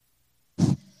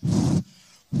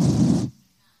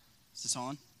this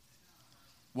on?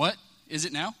 What? Is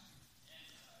it now?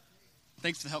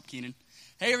 Thanks for the help, Keenan.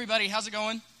 Hey, everybody. How's it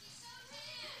going?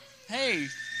 Hey,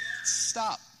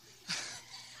 stop.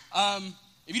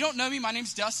 If you don't know me, my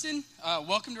name's Dustin.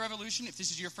 Welcome to Revolution. If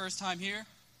this is your first time here,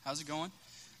 how's it going?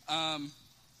 I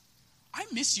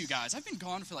miss you guys. I've been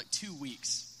gone for like 2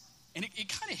 weeks. And it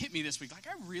kind of hit me this week. Like,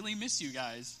 I really miss you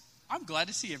guys. I'm glad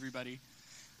to see everybody.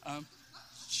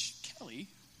 Kelly,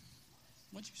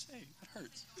 what'd you say? That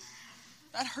hurts.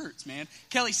 That hurts, man.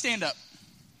 Kelly, stand up.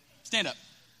 Stand up.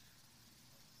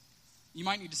 You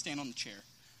might need to stand on the chair.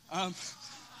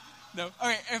 No. All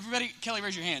right, everybody. Kelly,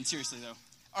 raise your hand. Seriously, though.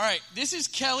 All right, this is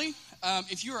Kelly.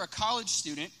 If you're a college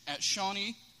student at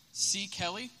Shawnee C.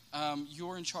 Kelly,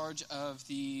 you're in charge of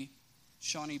the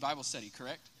Shawnee Bible study,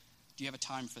 correct? Do you have a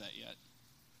time for that yet?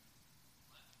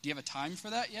 Do you have a time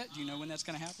for that yet? Do you know when that's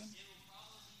going to happen?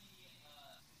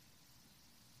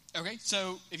 Okay,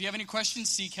 so if you have any questions,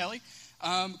 see Kelly.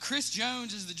 Chris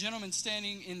Jones is the gentleman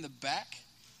standing in the back.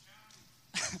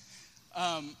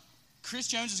 Chris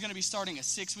Jones is going to be starting a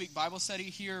 6-week Bible study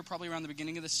here probably around the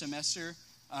beginning of the semester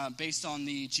based on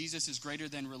the Jesus is Greater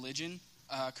Than Religion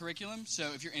curriculum.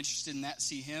 So if you're interested in that,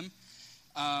 see him.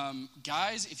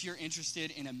 Guys, if you're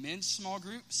interested in a men's small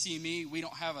group, see me. We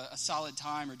don't have a solid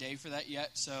time or day for that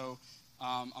yet, so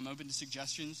I'm open to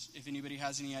suggestions if anybody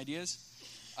has any ideas.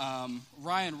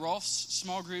 Ryan Rolfe's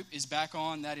small group is back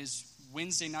on. That is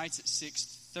Wednesday nights at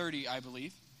 6:30, I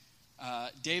believe.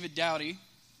 David Dowdy,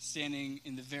 standing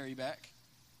in the very back,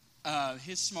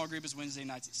 his small group is Wednesday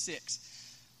nights at 6.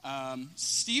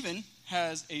 Stephen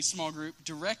has a small group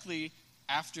directly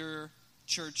after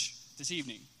church this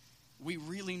evening. We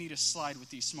really need a slide with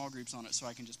these small groups on it so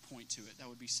I can just point to it. That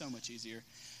would be so much easier.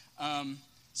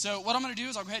 So what I'm going to do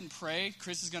is I'll go ahead and pray.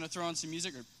 Chris is going to throw on some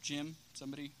music, or Jim,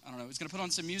 somebody, I don't know. He's going to put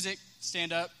on some music,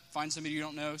 stand up, find somebody you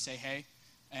don't know, say hey,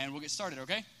 and we'll get started,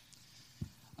 okay?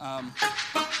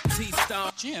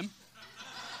 Jim?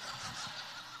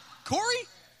 Corey?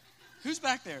 Who's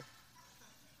back there?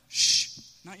 Shh,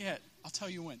 not yet. I'll tell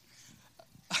you when.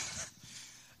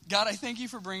 God, I thank you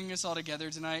for bringing us all together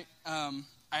tonight.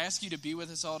 I ask you to be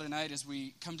with us all tonight as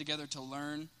we come together to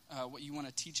learn what you want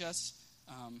to teach us.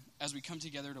 As we come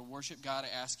together to worship God, I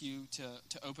ask you to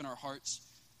open our hearts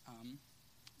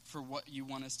for what you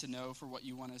want us to know, for what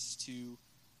you want us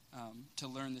to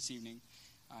learn this evening.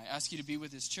 I ask you to be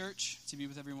with this church, to be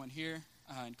with everyone here.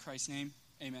 In Christ's name,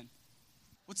 amen.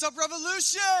 What's up,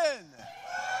 Revolution?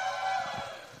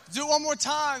 Do it one more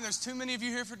time. There's too many of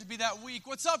you here for it to be that weak.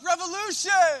 What's up,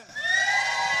 Revolution?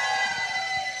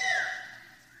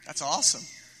 That's awesome.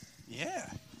 Yeah.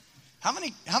 How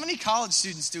many college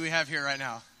students do we have here right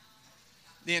now?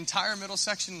 The entire middle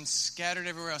section scattered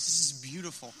everywhere else. This is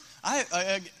beautiful.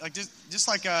 I just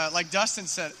like Dustin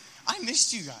said, I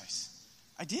missed you guys.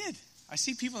 I did. I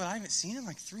see people that I haven't seen in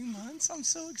like 3 months. I'm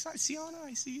so excited. Sienna,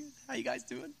 I see you. How you guys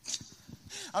doing?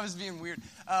 I was being weird.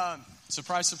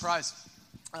 Surprise, surprise.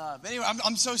 But anyway,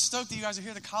 I'm so stoked that you guys are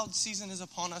here. The college season is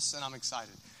upon us, and I'm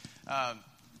excited.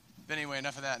 But anyway,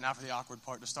 enough of that. Now for the awkward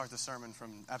part, to start the sermon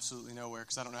from absolutely nowhere,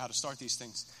 because I don't know how to start these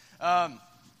things. I'm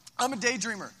a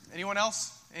daydreamer. Anyone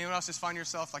else? Anyone else just find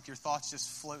yourself like your thoughts just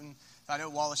floating? I know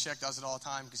Wallachek does it all the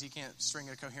time because he can't string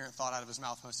a coherent thought out of his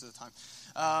mouth most of the time.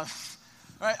 All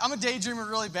right, I'm a daydreamer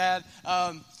really bad.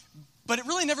 But it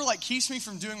really never like keeps me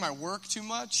from doing my work too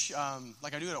much.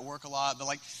 Like I do it at work a lot, but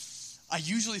like I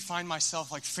usually find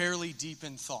myself like fairly deep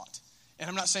in thought. And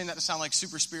I'm not saying that to sound like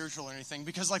super spiritual or anything,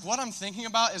 because like what I'm thinking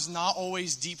about is not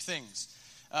always deep things.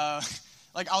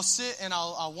 Like I'll sit and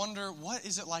I'll wonder, what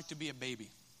is it like to be a baby?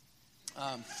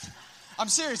 I'm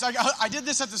serious. I did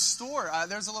this at the store.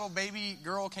 There's a little baby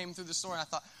girl came through the store, and I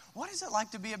thought, what is it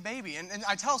like to be a baby? And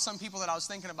I tell some people that I was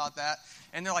thinking about that,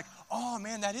 and they're like, oh,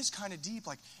 man, that is kind of deep.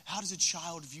 Like, how does a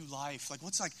child view life? Like,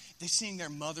 what's like they're seeing their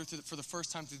mother for the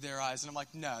first time through their eyes? And I'm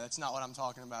like, no, that's not what I'm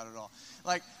talking about at all.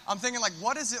 Like, I'm thinking, like,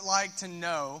 what is it like to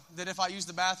know that if I use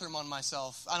the bathroom on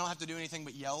myself, I don't have to do anything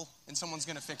but yell, and someone's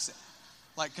going to fix it?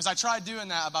 Like, because I tried doing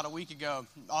that about a week ago.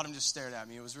 Autumn just stared at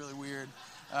me. It was really weird.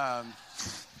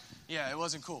 Yeah, it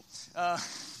wasn't cool. I'm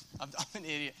an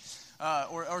idiot.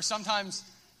 Or sometimes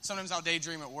I'll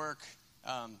daydream at work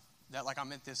that like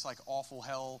I'm at this like awful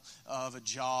hell of a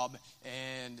job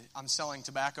and I'm selling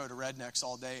tobacco to rednecks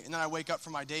all day. And then I wake up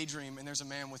from my daydream and there's a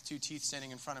man with 2 teeth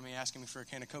standing in front of me asking me for a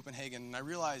can of Copenhagen. And I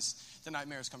realize the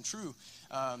nightmare has come true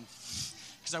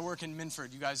because I work in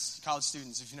Minford. You guys, college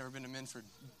students, if you've never been to Minford,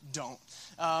 don't.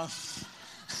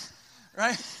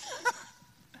 Right?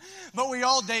 But we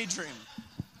all daydream.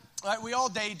 Right, we all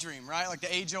daydream, right? Like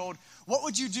the age-old, what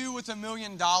would you do with $1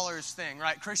 million thing,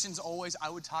 right? Christians always, I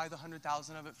would tithe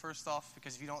 100,000 of it first off,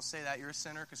 because if you don't say that, you're a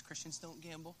sinner, because Christians don't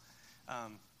gamble.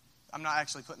 I'm not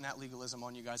actually putting that legalism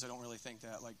on you guys. I don't really think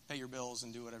that. Like, pay your bills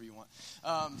and do whatever you want.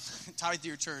 Tithe to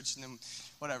your church and then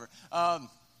whatever.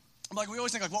 Like, we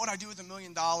always think, like, what would I do with $1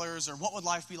 million? Or what would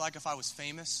life be like if I was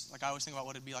famous? Like, I always think about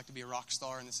what it'd be like to be a rock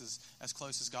star, and this is as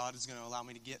close as God is going to allow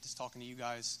me to get, just talking to you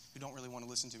guys who don't really want to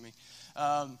listen to me.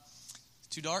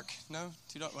 Too dark? No?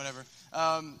 Too dark? Whatever.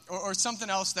 Or something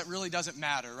else that really doesn't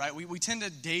matter, right? We tend to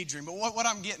daydream. But what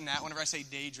I'm getting at whenever I say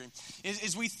daydream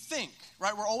is we think,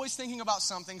 right? We're always thinking about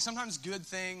something, sometimes good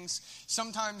things,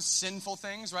 sometimes sinful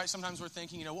things, right? Sometimes we're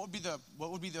thinking, what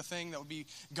would be the thing that would be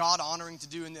God-honoring to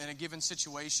do in a given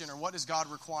situation, or what is God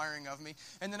requiring of me?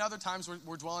 And then other times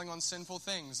we're dwelling on sinful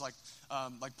things like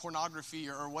pornography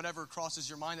or whatever crosses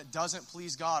your mind that doesn't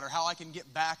please God, or how I can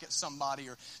get back at somebody,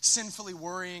 or sinfully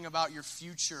worrying about your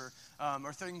future,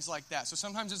 or things like that. So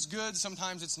sometimes it's good,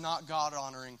 sometimes it's not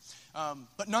God-honoring.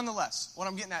 But nonetheless, what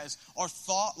I'm getting at is our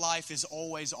thought life is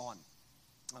always on.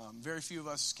 Very few of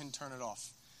us can turn it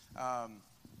off.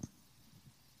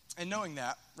 And knowing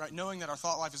that, right, knowing that our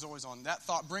thought life is always on, that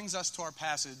thought brings us to our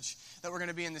passage that we're going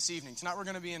to be in this evening. Tonight we're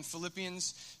going to be in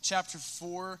Philippians chapter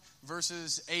 4,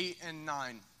 verses 8 and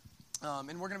 9.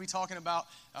 And we're going to be talking about,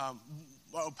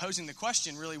 posing the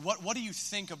question, really, what do you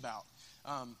think about?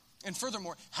 And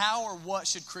furthermore, how or what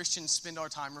should Christians spend our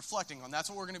time reflecting on?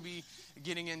 That's what we're going to be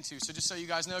getting into. So just so you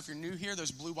guys know, if you're new here, there's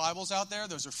blue Bibles out there.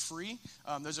 Those are free.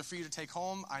 Those are for you to take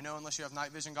home. I know unless you have night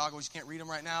vision goggles, you can't read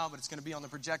them right now, but it's going to be on the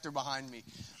projector behind me.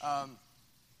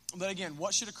 But again,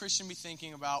 what should a Christian be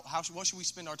thinking about? What should we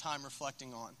spend our time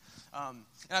reflecting on?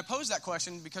 And I pose that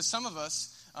question because some of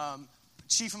us,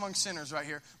 chief among sinners right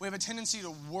here, we have a tendency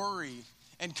to worry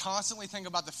and constantly think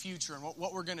about the future and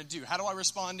what we're going to do. How do I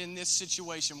respond in this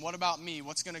situation? What about me?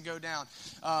 What's going to go down?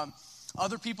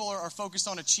 Other people are focused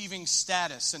on achieving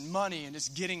status and money and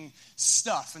just getting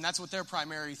stuff, and that's what their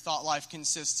primary thought life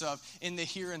consists of in the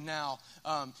here and now.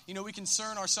 We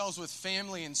concern ourselves with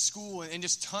family and school and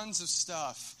just tons of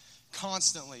stuff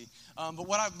constantly. But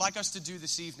what I'd like us to do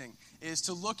this evening is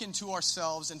to look into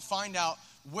ourselves and find out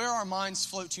where our minds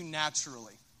float to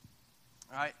naturally.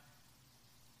 All right?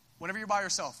 Whenever you're by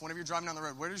yourself, whenever you're driving down the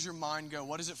road, where does your mind go?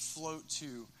 What does it float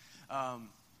to?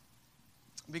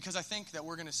 Because I think that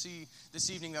we're going to see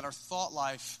this evening that our thought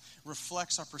life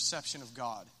reflects our perception of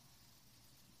God.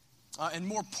 And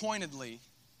more pointedly,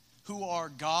 who our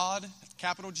God,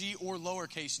 capital G, or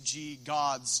lowercase g,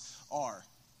 gods are.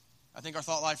 I think our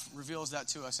thought life reveals that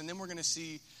to us. And then we're going to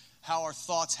see how our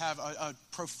thoughts have a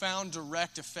profound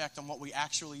direct effect on what we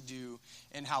actually do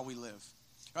and how we live.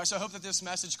 All right, so I hope that this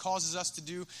message causes us to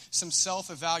do some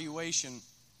self-evaluation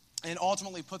and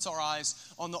ultimately puts our eyes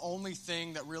on the only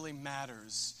thing that really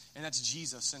matters, and that's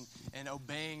Jesus, and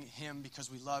obeying him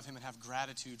because we love him and have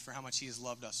gratitude for how much he has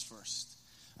loved us first.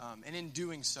 And in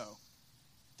doing so,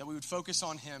 that we would focus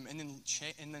on him and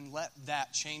then let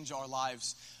that change our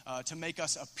lives to make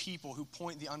us a people who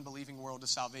point the unbelieving world to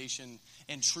salvation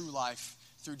and true life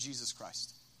through Jesus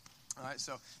Christ. All right,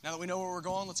 so now that we know where we're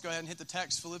going, let's go ahead and hit the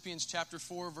text. Philippians chapter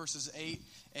 4, verses 8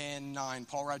 and 9.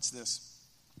 Paul writes this.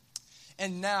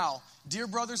 And now, dear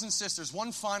brothers and sisters,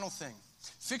 one final thing.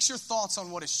 Fix your thoughts on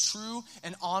what is true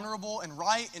and honorable and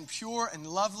right and pure and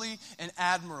lovely and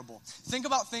admirable. Think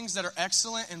about things that are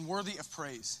excellent and worthy of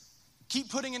praise. Keep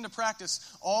putting into practice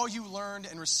all you learned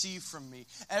and received from me,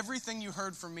 everything you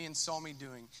heard from me and saw me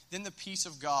doing. Then the peace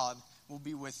of God will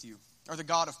be with you. Or the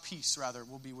God of peace, rather,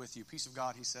 will be with you. Peace of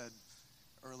God, he said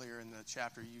earlier in the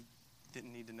chapter. You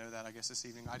didn't need to know that, I guess, this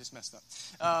evening. I just messed up.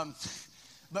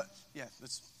 But, yeah,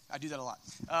 I do that a lot.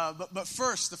 But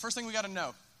first, the first thing we got to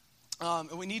know,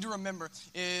 and we need to remember,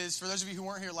 is for those of you who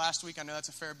weren't here last week, I know that's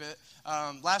a fair bit.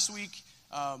 Last week,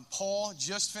 Paul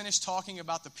just finished talking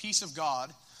about the peace of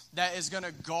God that is going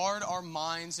to guard our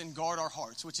minds and guard our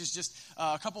hearts, which is just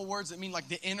a couple words that mean like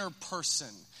the inner person.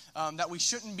 That we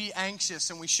shouldn't be anxious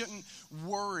and we shouldn't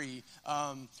worry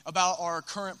about our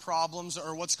current problems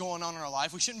or what's going on in our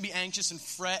life. We shouldn't be anxious and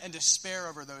fret and despair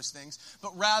over those things,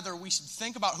 but rather we should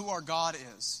think about who our God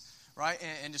is, right?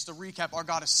 And just to recap, our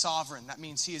God is sovereign. That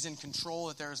means he is in control,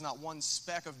 that there is not one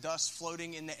speck of dust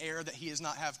floating in the air that he does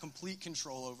not have complete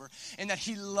control over, and that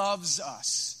he loves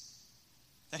us.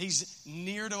 That he's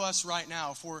near to us right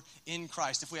now if we're in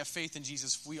Christ. If we have faith in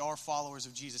Jesus, if we are followers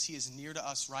of Jesus, he is near to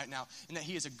us right now. And that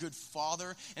he is a good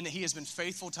father and that he has been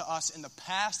faithful to us in the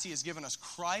past. He has given us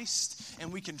Christ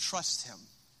and we can trust him.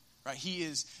 Right? He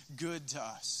is good to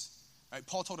us. Right?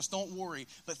 Paul told us, don't worry,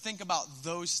 but think about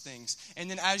those things.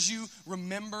 And then as you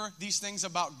remember these things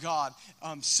about God,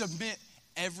 submit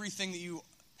everything that you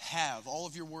have, all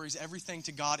of your worries, everything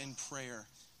to God in prayer.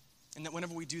 And that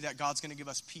whenever we do that, God's going to give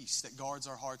us peace that guards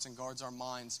our hearts and guards our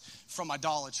minds from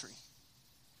idolatry.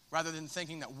 Rather than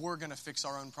thinking that we're going to fix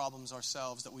our own problems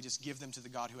ourselves, that we just give them to the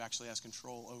God who actually has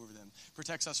control over them.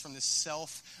 Protects us from this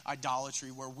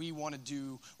self-idolatry where we want to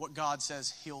do what God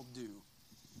says he'll do.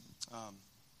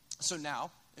 So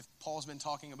now, if Paul's been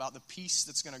talking about the peace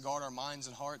that's going to guard our minds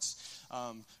and hearts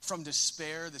from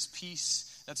despair, this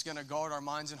peace that's going to guard our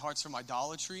minds and hearts from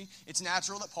idolatry, it's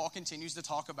natural that Paul continues to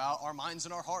talk about our minds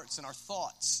and our hearts and our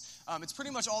thoughts. It's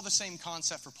pretty much all the same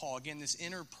concept for Paul. Again, this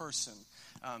inner person.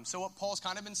 So what Paul's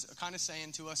kind of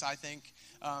saying to us, I think,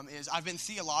 is I've been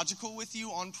theological with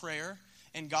you on prayer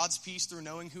and God's peace through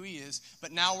knowing who he is,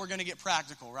 but now we're going to get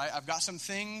practical, right? I've got some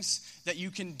things that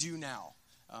you can do now.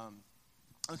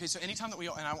 Okay, so anytime that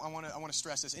and I want to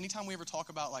stress this, anytime we ever talk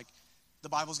about like the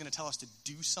Bible's going to tell us to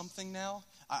do something now,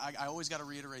 I always got to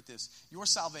reiterate this. Your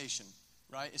salvation,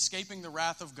 right? Escaping the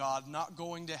wrath of God, not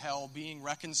going to hell, being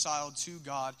reconciled to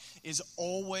God is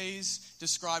always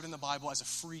described in the Bible as a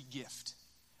free gift.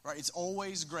 Right? It's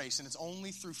always grace, and it's only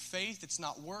through faith. It's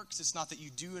not works. It's not that you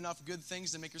do enough good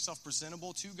things to make yourself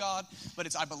presentable to God, but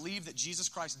it's I believe that Jesus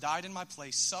Christ died in my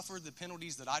place, suffered the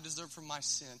penalties that I deserve from my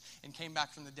sin, and came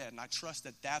back from the dead. And I trust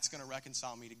that that's going to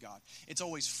reconcile me to God. It's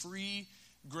always free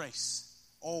grace,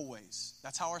 always.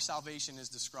 That's how our salvation is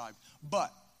described.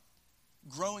 But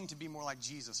growing to be more like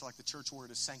Jesus, or like the church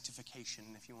word is sanctification,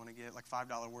 if you want to get like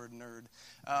 $5 word nerd.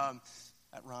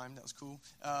 That rhymed. That was cool.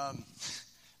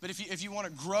 But if you want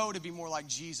to grow to be more like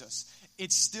Jesus,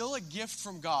 it's still a gift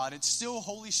from God. It's still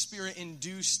Holy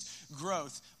Spirit-induced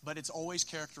growth, but it's always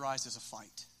characterized as a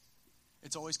fight.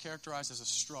 It's always characterized as a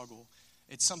struggle.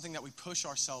 It's something that we push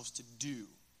ourselves to do.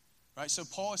 Right? So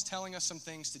Paul is telling us some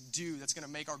things to do that's going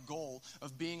to make our goal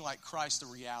of being like Christ a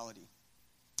reality.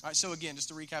 All right, so again, just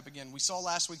to recap again, we saw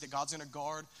last week that God's going to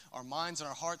guard our minds and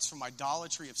our hearts from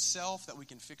idolatry of self, that we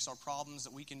can fix our problems,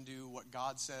 that we can do what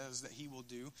God says that he will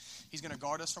do. He's going to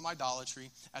guard us from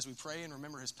idolatry as we pray and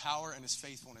remember his power and his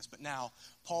faithfulness. But now,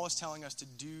 Paul is telling us to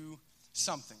do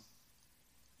something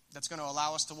that's going to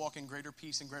allow us to walk in greater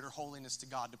peace and greater holiness to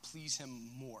God, to please him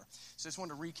more. So I just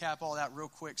wanted to recap all that real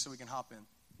quick so we can hop in.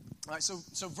 All right,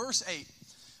 so verse 8,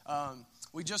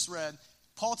 we just read,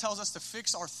 Paul tells us to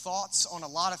fix our thoughts on a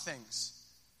lot of things,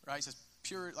 right? He says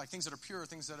pure, like things that are pure,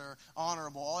 things that are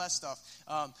honorable, all that stuff.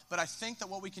 But I think that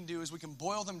what we can do is we can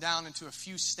boil them down into a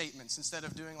few statements instead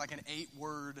of doing like an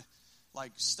 8-word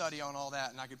like study on all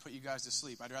that, and I could put you guys to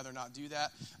sleep. I'd rather not do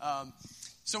that.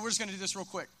 So we're just going to do this real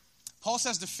quick. Paul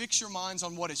says to fix your minds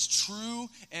on what is true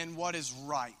and what is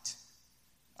right.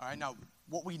 All right, now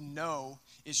what we know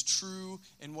is true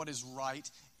and what is right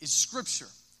is Scripture.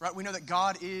 Right? We know that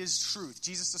God is truth.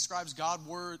 Jesus describes God's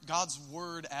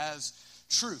word as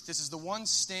truth. This is the one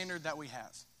standard that we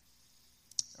have.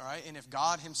 All right? And if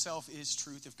God himself is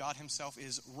truth, if God himself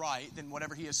is right, then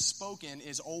whatever he has spoken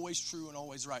is always true and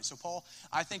always right. So Paul,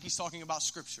 I think he's talking about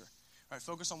Scripture. Right?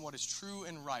 Focus on what is true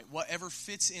and right. Whatever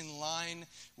fits in line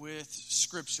with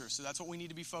Scripture. So that's what we need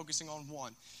to be focusing on,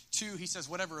 1. 2, he says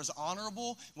whatever is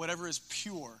honorable, whatever is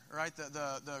pure. Right?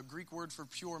 The Greek word for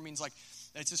pure means like,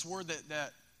 it's this word that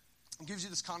gives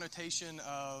you this connotation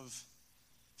of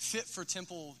fit for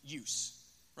temple use,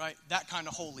 right? That kind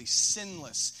of holy,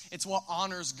 sinless. It's what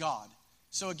honors God.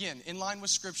 So again, in line with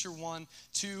Scripture, 1.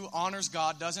 2, honors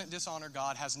God, doesn't dishonor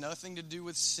God, has nothing to do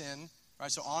with sin,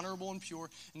 right? So honorable and pure.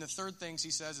 And the third thing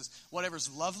he says is whatever is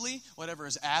lovely, whatever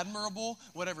is admirable,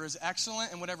 whatever is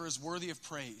excellent, and whatever is worthy of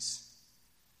praise,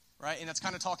 right? And that's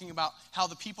kind of talking about how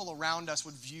the people around us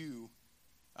would view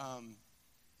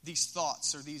these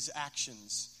thoughts or these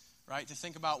actions. Right? To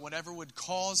think about whatever would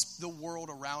cause the world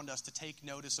around us to take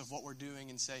notice of what we're doing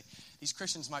and say, these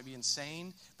Christians might be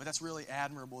insane, but that's really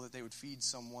admirable that they would feed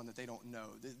someone that they don't know.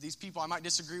 These people, I might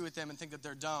disagree with them and think that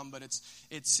they're dumb, but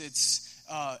it's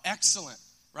excellent,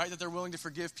 right? That they're willing to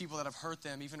forgive people that have hurt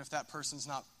them, even if that person's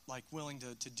not like willing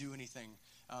to do anything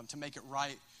to make it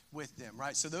right with them,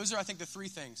 right? So those are, I think, the 3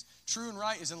 things. True and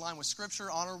right is in line with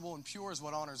Scripture. Honorable and pure is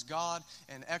what honors God.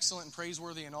 And excellent and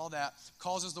praiseworthy and all that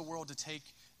causes the world to take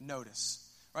notice.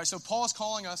 Right? So Paul is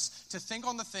calling us to think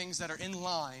on the things that are in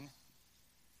line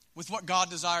with what God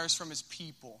desires from his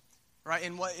people, right?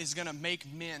 And what is going to make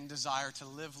men desire to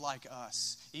live like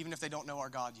us, even if they don't know our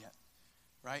God yet,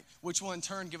 right? Which will in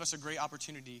turn give us a great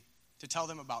opportunity to tell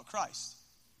them about Christ.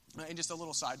 And just a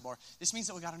little sidebar. This means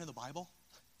that we got to know the Bible.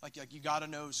 Like you got to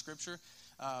know Scripture.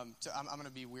 I'm going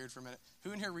to be weird for a minute.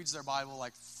 Who in here reads their Bible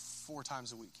like 4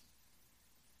 times a week?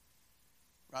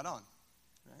 Right on.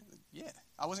 Right? Yeah.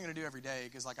 I wasn't going to do every day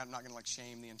because like I'm not going to like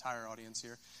shame the entire audience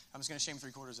here. I'm just going to shame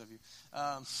 3/4 of you.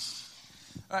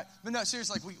 All right, but no,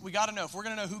 seriously, like we got to know. If we're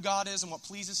going to know who God is and what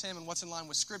pleases him and what's in line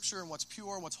with Scripture and what's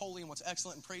pure and what's holy and what's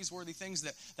excellent and praiseworthy, things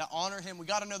that honor him, we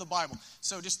got to know the Bible.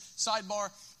 So just sidebar,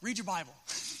 read your Bible.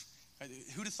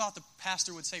 Who'd have thought the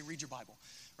pastor would say, read your Bible,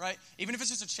 right? Even if it's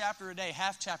just a chapter a day,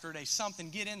 half chapter a day, something,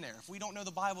 get in there. If we don't know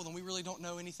the Bible, then we really don't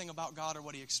know anything about God or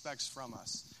what he expects from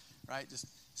us, right? Just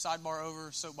sidebar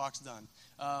over, soapbox done.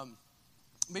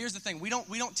 But here's the thing, we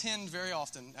don't tend very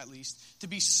often, at least, to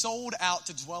be sold out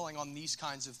to dwelling on these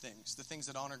kinds of things, the things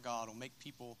that honor God will make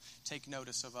people take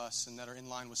notice of us and that are in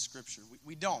line with Scripture.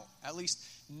 We don't, at least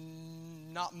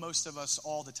not most of us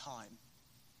all the time.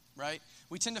 Right?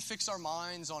 We tend to fix our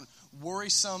minds on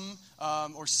worrisome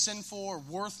or sinful or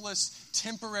worthless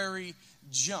temporary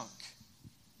junk.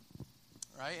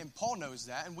 Right? And Paul knows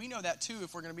that, and we know that too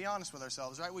if we're going to be honest with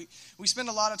ourselves. Right? We spend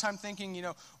a lot of time thinking,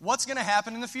 what's going to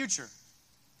happen in the future?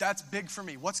 That's big for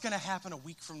me. What's going to happen a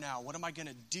week from now? What am I going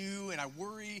to do? And I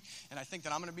worry, and I think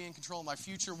that I'm going to be in control of my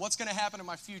future. What's going to happen in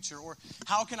my future? Or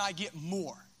how can I get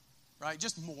more? Right?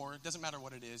 Just more. It doesn't matter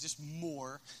what it is. Just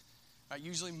more. Right?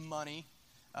 Usually money.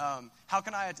 How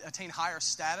can I attain higher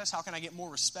status? How can I get more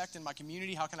respect in my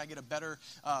community? How can I get a better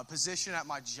position at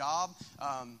my job?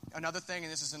 Another thing,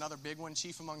 and this is another big one,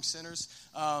 chief among sinners,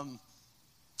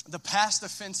 the past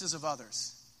offenses of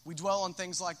others. We dwell on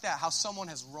things like that, how someone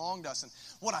has wronged us and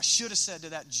what I should have said to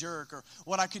that jerk or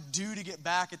what I could do to get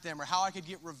back at them or how I could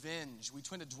get revenge. We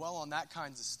tend to dwell on that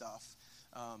kinds of stuff.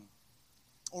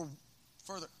 Or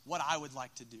further, what I would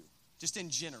like to do. Just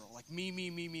in general, like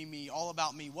me, all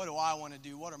about me. What do I want to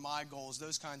do? What are my goals?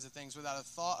 Those kinds of things without a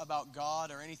thought about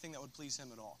God or anything that would please him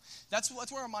at all. That's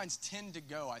where our minds tend to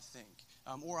go, I think.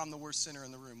 Or I'm the worst sinner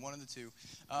in the room, one of the two.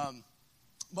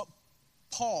 But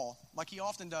Paul, like he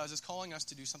often does, is calling us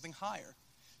to do something higher.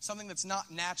 Something that's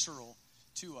not natural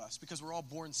to us because we're all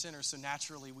born sinners, so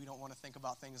naturally we don't want to think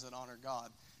about things that honor God,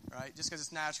 right? Just because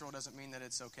it's natural doesn't mean that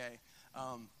it's okay.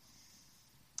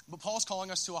 But Paul's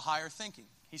calling us to a higher thinking.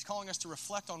 He's calling us to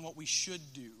reflect on what we should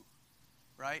do,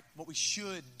 right? What we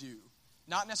should do.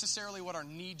 Not necessarily what our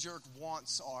knee-jerk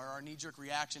wants are, our knee-jerk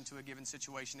reaction to a given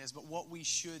situation is, but what we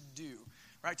should do,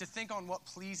 right? To think on what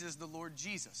pleases the Lord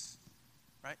Jesus,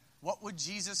 right? What would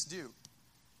Jesus do?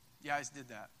 You guys did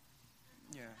that.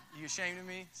 Yeah. You ashamed of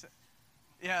me?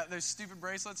 Yeah, those stupid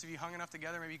bracelets, if you hung enough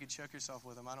together, maybe you could choke yourself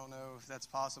with them. I don't know if that's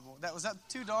possible. Was that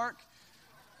too dark?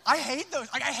 I hate those.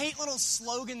 I hate little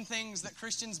slogan things that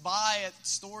Christians buy at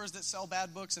stores that sell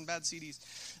bad books and bad CDs.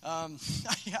 I'm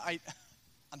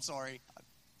sorry.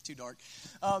 Too dark.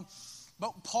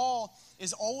 But Paul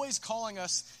is always calling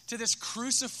us to this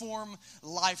cruciform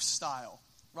lifestyle,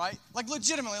 right? Like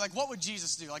legitimately, like what would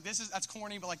Jesus do? Like that's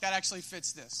corny, but like that actually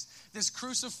fits this. This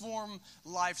cruciform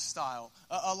lifestyle.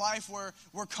 A life where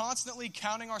we're constantly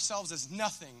counting ourselves as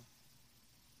nothing,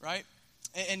 right?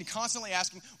 And constantly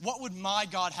asking, what would my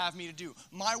God have me to do?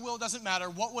 My will doesn't matter.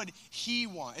 What would he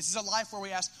want? This is a life where we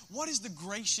ask, what is the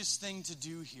gracious thing to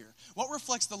do here? What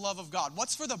reflects the love of God?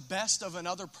 What's for the best of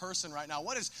another person right now?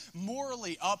 What is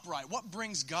morally upright? What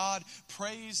brings God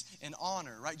praise and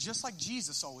honor, right? Just like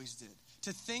Jesus always did.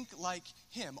 To think like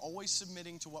him, always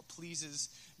submitting to what pleases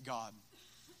God,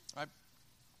 right?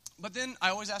 But then I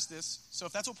always ask this, so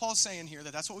if that's what Paul's saying here,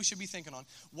 that's what we should be thinking on,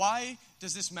 why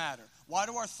does this matter? Why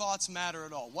do our thoughts matter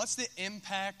at all? What's the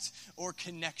impact or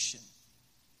connection,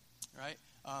 right?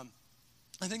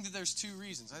 I think that there's two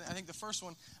reasons. I think the first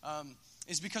one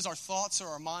is because our thoughts or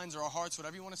our minds or our hearts,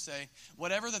 whatever you want to say,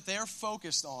 whatever that they're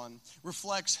focused on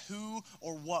reflects who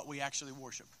or what we actually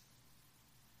worship.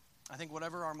 I think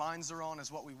whatever our minds are on is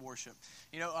what we worship.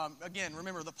 Again,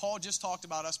 remember that Paul just talked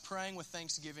about us praying with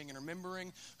thanksgiving and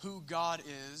remembering who God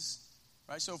is,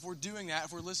 right? So if we're doing that,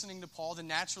 if we're listening to Paul, then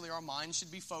naturally our minds should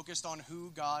be focused on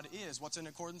who God is, what's in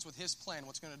accordance with his plan,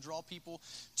 what's going to draw people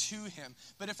to him.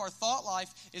 But if our thought life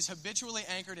is habitually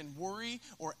anchored in worry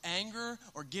or anger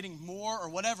or getting more or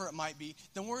whatever it might be,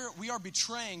 then we are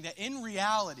betraying that in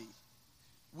reality,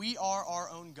 we are our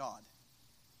own God.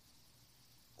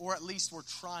 Or at least we're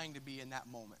trying to be in that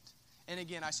moment. And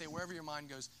again, I say wherever your mind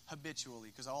goes,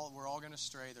 habitually, because we're all going to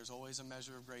stray. There's always a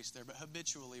measure of grace there. But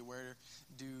habitually, where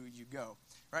do you go?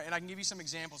 Right? And I can give you some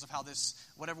examples of how this,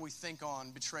 whatever we think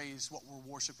on, betrays what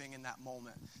we're worshiping in that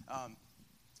moment.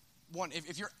 One,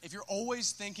 if you're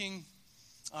always thinking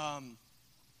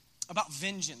about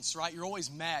vengeance, right? You're always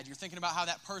mad. You're thinking about how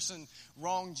that person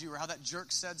wronged you or how that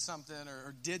jerk said something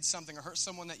or did something or hurt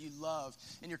someone that you love.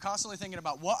 And you're constantly thinking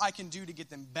about what I can do to get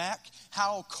them back,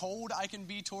 how cold I can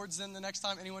be towards them the next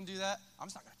time. Anyone do that? I'm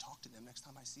just not going to talk to them next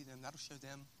time I see them. That'll show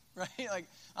them, right? Like,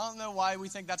 I don't know why we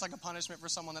think that's like a punishment for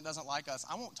someone that doesn't like us.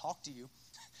 I won't talk to you.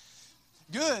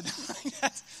 good.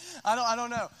 I don't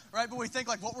know, right? But we think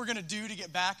like what we're going to do to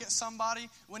get back at somebody,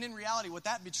 when in reality what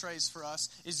that betrays for us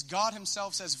is God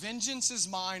himself says, vengeance is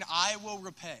mine, I will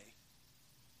repay.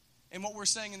 And what we're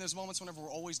saying in those moments whenever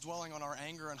we're always dwelling on our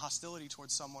anger and hostility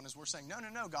towards someone is we're saying,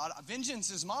 no, God,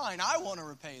 vengeance is mine, I want to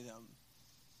repay them.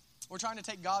 We're trying to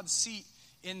take God's seat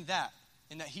in that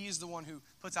he is the one who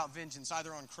puts out vengeance,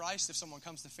 either on Christ if someone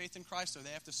comes to faith in Christ, or they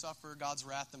have to suffer God's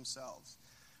wrath themselves,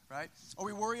 right? Or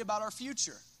we worry about our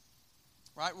future,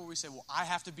 right? Where we say, well, I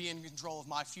have to be in control of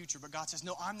my future. But God says,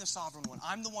 no, I'm the sovereign one.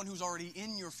 I'm the one who's already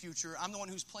in your future. I'm the one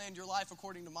who's planned your life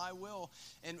according to my will.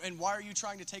 And why are you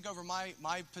trying to take over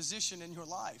my position in your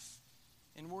life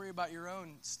and worry about your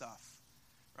own stuff,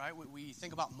 right? We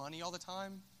think about money all the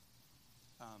time.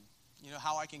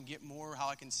 How I can get more, how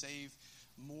I can save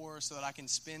more so that I can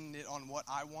spend it on what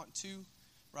I want to,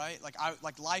 right?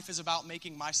 Like life is about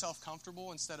making myself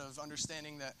comfortable instead of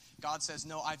understanding that God says,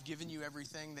 no, I've given you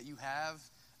everything that you have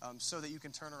so that you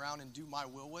can turn around and do my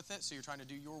will with it. So you're trying to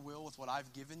do your will with what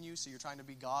I've given you. So you're trying to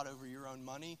be God over your own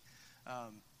money.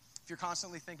 If you're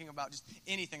constantly thinking about just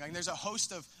anything, like there's a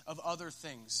host of other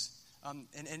things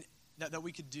and that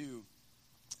we could do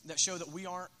that show that we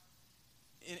aren't,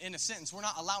 in a sentence, we're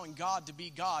not allowing God to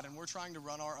be God, and we're trying to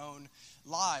run our own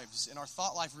lives. And our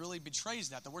thought life really betrays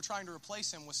that we're trying to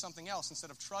replace him with something else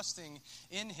instead of trusting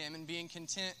in him and being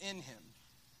content in him.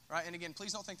 Right? And again,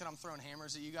 please don't think that I'm throwing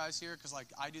hammers at you guys here, because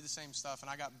I do the same stuff, and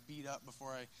I got beat up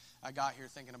before I got here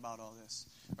thinking about all this.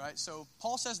 Right? So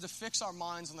Paul says to fix our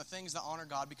minds on the things that honor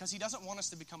God, because he doesn't want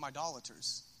us to become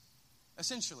idolaters,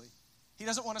 essentially. He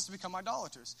doesn't want us to become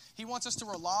idolaters. He wants us to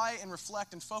rely and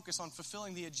reflect and focus on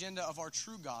fulfilling the agenda of our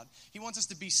true God. He wants us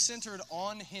to be centered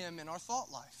on him in our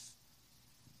thought life.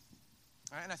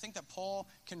 Right? And I think that Paul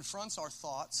confronts our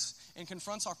thoughts and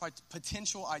confronts our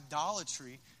potential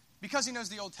idolatry because he knows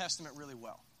the Old Testament really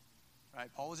well. Right?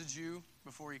 Paul was a Jew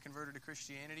before he converted to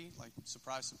Christianity, like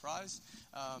surprise, surprise.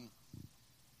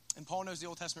 And Paul knows the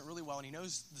Old Testament really well, and he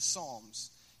knows the Psalms.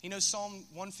 He knows Psalm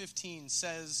 115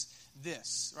 says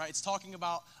this, right? It's talking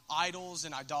about idols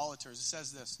and idolaters. It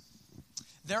says this: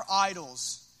 their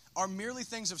idols are merely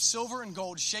things of silver and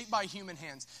gold shaped by human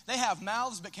hands. They have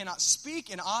mouths but cannot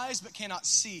speak, and eyes but cannot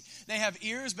see. They have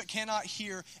ears but cannot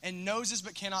hear, and noses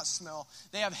but cannot smell.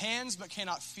 They have hands but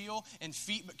cannot feel, and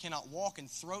feet but cannot walk,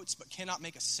 and throats but cannot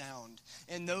make a sound.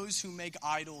 And those who make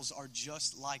idols are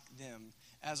just like them,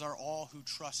 as are all who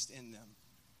trust in them.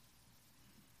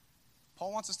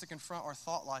 Paul wants us to confront our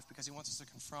thought life because he wants us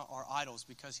to confront our idols,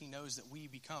 because he knows that we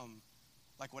become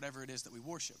like whatever it is that we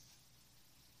worship.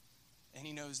 And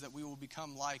he knows that we will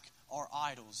become like our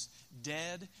idols,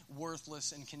 dead,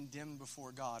 worthless, and condemned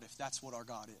before God if that's what our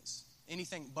God is.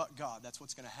 Anything but God, that's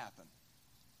what's going to happen.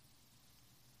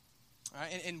 All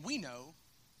right? And we know,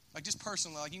 like just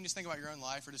personally, like you can just think about your own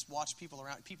life or just watch people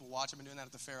around. People watch. I've been doing that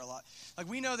at the fair a lot. Like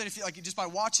we know that if like just by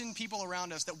watching people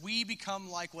around us that we become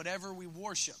like whatever we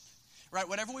worship. Right,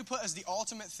 whatever we put as the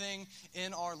ultimate thing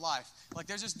in our life. Like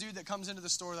there's this dude that comes into the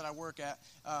store that I work at,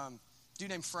 dude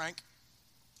named Frank.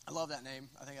 I love that name.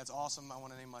 I think that's awesome. I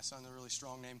want to name my son a really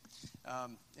strong name.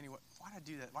 Anyway, why did I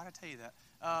do that? Why did I tell you that?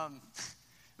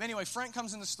 But anyway, Frank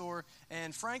comes in the store,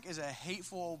 and Frank is a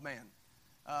hateful old man.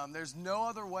 There's no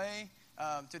other way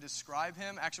to describe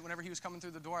him. Actually, whenever he was coming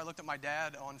through the door, I looked at my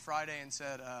dad on Friday and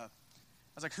said, I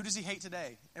was like, who does he hate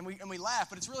today? And we laugh,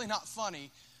 but it's really not funny.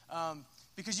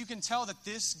 Because you can tell that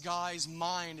this guy's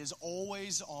mind is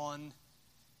always on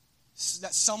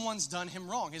that someone's done him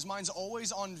wrong. His mind's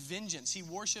always on vengeance. He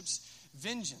worships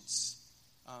vengeance.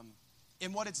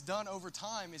 And what it's done over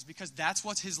time is because that's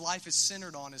what his life is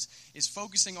centered on, is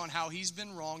focusing on how he's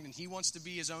been wronged, and he wants to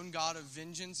be his own God of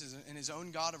vengeance and his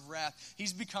own God of wrath.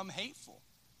 He's become hateful.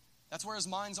 That's where his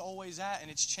mind's always at, and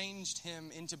it's changed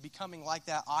him into becoming like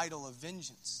that idol of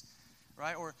vengeance.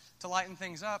 Right? Or to lighten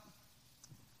things up,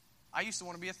 I used to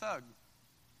want to be a thug.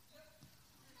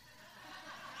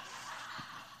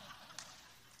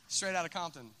 Straight out of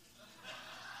Compton.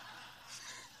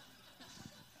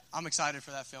 I'm excited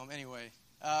for that film anyway.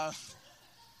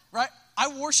 Right? I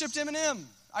worshipped Eminem.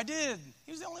 I did.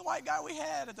 He was the only white guy we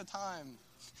had at the time.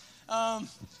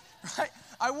 Right?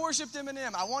 I worshipped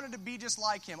Eminem. I wanted to be just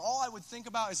like him. All I would think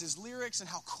about is his lyrics and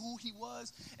how cool he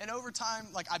was. And over time,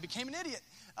 I became an idiot.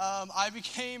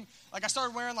 I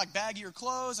started wearing baggier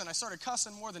clothes, and I started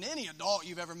cussing more than any adult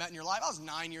you've ever met in your life. I was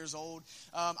 9 years old.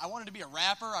 I wanted to be a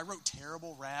rapper. I wrote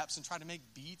terrible raps and tried to make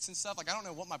beats and stuff. I don't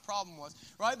know what my problem was,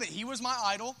 right? But he was my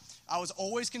idol. I was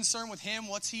always concerned with him.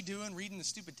 What's he doing? Reading the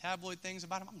stupid tabloid things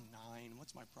about him. I'm 9.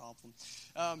 What's my problem?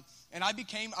 And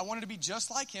I wanted to be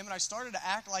just like him, and I started to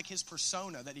act like his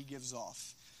persona that he gives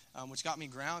off. which got me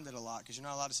grounded a lot because you're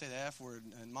not allowed to say the F word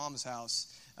in mom's house.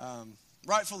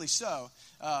 Rightfully so.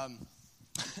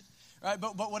 Right?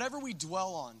 But whatever we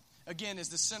dwell on, again, is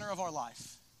the center of our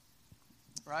life.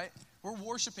 Right? We're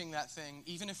worshiping that thing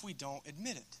even if we don't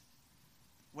admit it.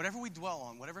 Whatever we dwell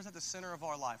on, whatever's at the center of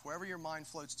our life, wherever your mind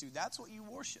floats to, that's what you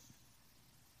worship.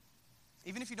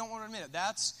 Even if you don't want to admit it,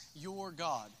 that's your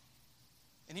God.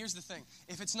 And here's the thing.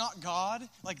 If it's not God,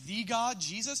 like the God,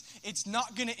 Jesus, it's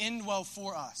not going to end well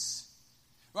for us.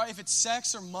 Right? If it's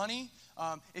sex or money,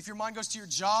 if your mind goes to your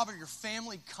job or your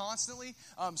family constantly,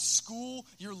 school,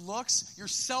 your looks,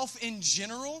 yourself in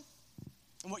general,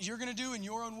 and what you're going to do in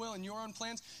your own will and your own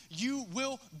plans, you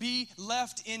will be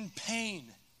left in pain.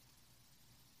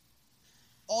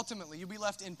 Ultimately, you'll be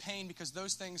left in pain because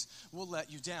those things will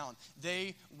let you down.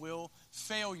 They will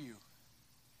fail you.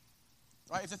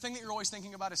 Right? If the thing that you're always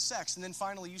thinking about is sex, and then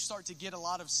finally you start to get a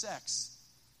lot of sex,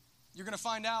 you're going to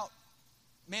find out,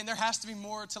 man, there has to be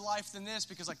more to life than this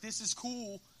because, like, this is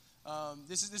cool.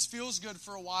 This feels good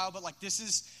for a while, but, like,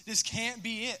 this can't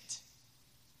be it.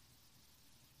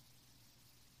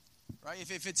 Right?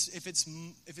 If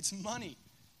it's money,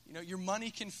 you know, your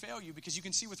money can fail you because you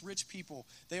can see with rich people,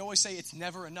 they always say it's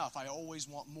never enough. I always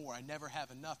want more. I never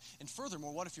have enough. And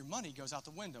furthermore, what if your money goes out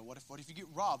the window? What if you get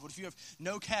robbed? What if you have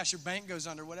no cash, your bank goes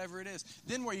under, whatever it is?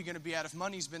 Then where are you going to be at if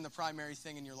money's been the primary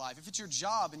thing in your life? If it's your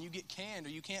job and you get canned or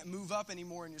you can't move up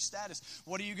anymore in your status,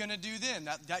 what are you going to do then?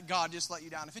 That God just let you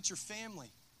down. If it's your family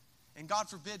and God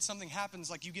forbid something happens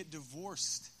like you get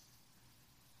divorced,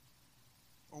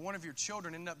 or one of your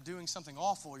children end up doing something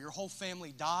awful, or your whole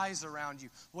family dies around you,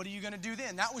 what are you going to do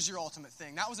then? That was your ultimate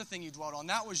thing. That was the thing you dwelled on.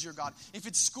 That was your God. If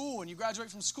it's school and you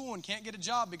graduate from school and can't get a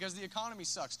job because the economy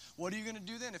sucks, what are you going to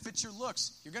do then? If it's your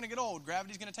looks, you're going to get old.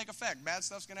 Gravity's going to take effect. Bad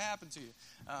stuff's going to happen to you.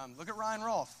 Look at Ryan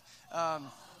Rolfe.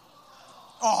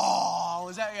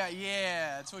 Was that guy?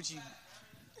 Yeah, that's what you...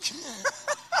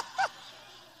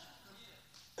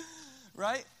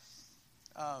 Right?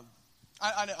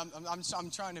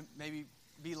 I'm trying to maybe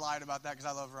be light about that because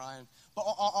I love Ryan. But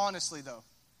honestly, though,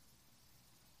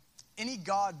 any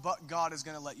God but God is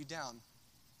going to let you down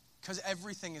because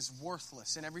everything is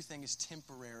worthless and everything is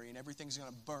temporary and everything's going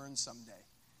to burn someday.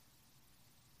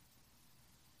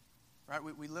 Right?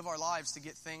 We live our lives to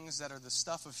get things that are the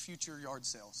stuff of future yard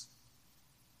sales.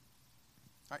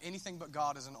 Right? Anything but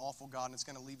God is an awful God and it's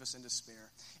going to leave us in despair.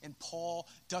 And Paul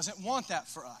doesn't want that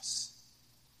for us.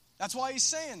 That's why he's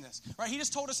saying this, right? He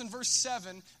just told us in verse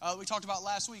 7, we talked about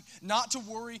last week, not to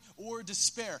worry or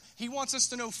despair. He wants us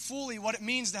to know fully what it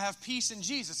means to have peace in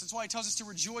Jesus. That's why he tells us to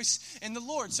rejoice in the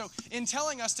Lord. So in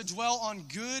telling us to dwell on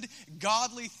good,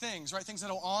 godly things, right? Things that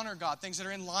will honor God, things that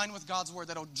are in line with God's word,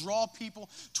 that will draw people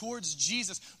towards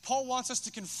Jesus. Paul wants us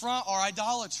to confront our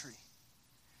idolatry.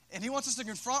 And he wants us to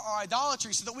confront our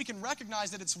idolatry so that we can recognize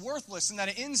that it's worthless and that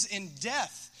it ends in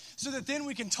death. So that then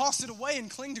we can toss it away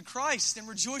and cling to Christ and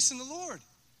rejoice in the Lord.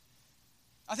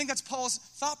 I think that's Paul's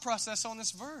thought process on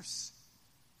this verse.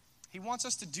 He wants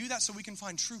us to do that so we can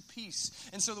find true peace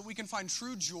and so that we can find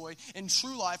true joy and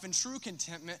true life and true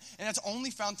contentment. And that's only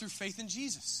found through faith in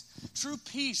Jesus. True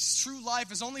peace, true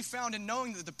life is only found in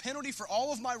knowing that the penalty for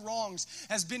all of my wrongs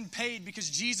has been paid because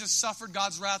Jesus suffered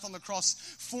God's wrath on the cross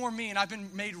for me. And I've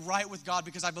been made right with God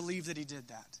because I believe that he did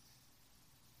that.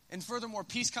 And furthermore,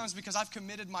 peace comes because I've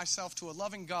committed myself to a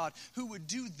loving God who would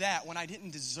do that when I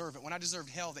didn't deserve it, when I deserved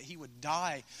hell, that he would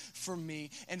die for me.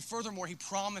 And furthermore, he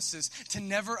promises to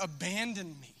never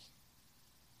abandon me.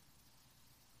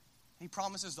 He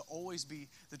promises to always be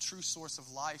the true source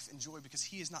of life and joy because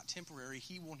he is not temporary.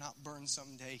 He will not burn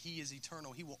someday. He is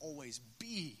eternal. He will always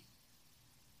be.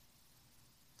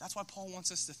 That's why Paul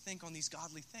wants us to think on these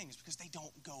godly things because they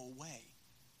don't go away.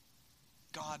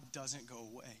 God doesn't go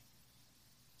away.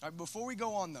 All right, before we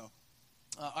go on, though,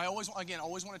 I always want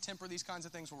to temper these kinds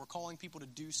of things where we're calling people to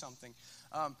do something.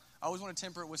 I always want to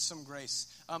temper it with some grace.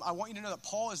 I want you to know that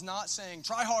Paul is not saying,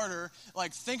 try harder,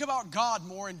 like think about God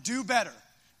more and do better.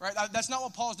 Right? That's not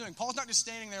what Paul's doing. Paul's not just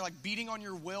standing there like beating on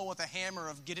your will with a hammer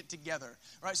of get it together.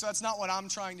 Right? So that's not what I'm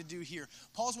trying to do here.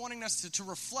 Paul's wanting us to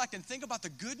reflect and think about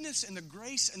the goodness and the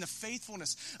grace and the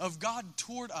faithfulness of God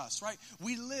toward us. Right?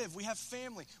 We live. We have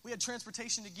family. We had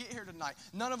transportation to get here tonight.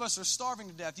 None of us are starving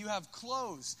to death. You have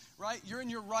clothes. Right? You're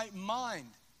in your right mind.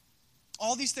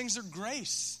 All these things are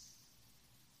grace.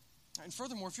 And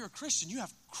furthermore, if you're a Christian, you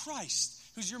have Christ,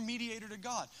 who's your mediator to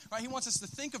God. Right? He wants us to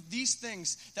think of these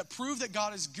things that prove that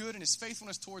God is good and his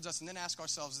faithfulness towards us, and then ask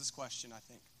ourselves this question, I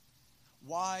think.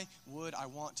 Why would I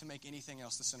want to make anything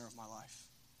else the center of my life?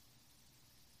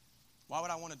 Why would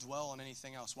I want to dwell on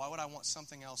anything else? Why would I want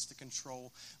something else to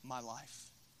control my life?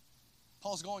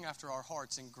 Paul's going after our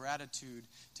hearts in gratitude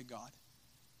to God.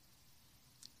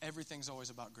 everything's always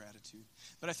about gratitude.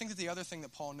 But I think that the other thing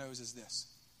that Paul knows is this.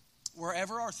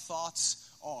 Wherever our thoughts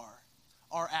are,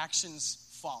 our actions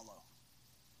follow.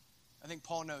 I think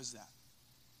Paul knows that,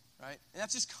 right? And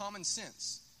that's just common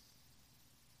sense,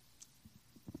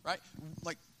 right?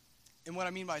 Like, and what I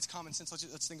mean by it's common sense,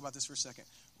 let's think about this for a second.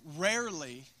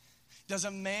 Rarely does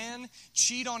a man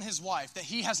cheat on his wife that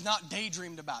he has not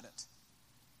daydreamed about it.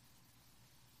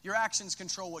 Your actions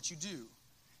control what you do.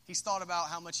 He's thought about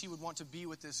how much he would want to be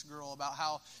with this girl, about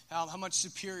how much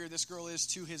superior this girl is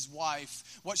to his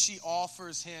wife, what she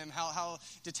offers him, how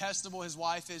detestable his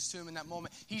wife is to him in that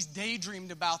moment. He's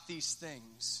daydreamed about these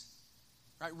things.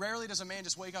 Right? Rarely does a man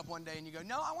just wake up one day and you go,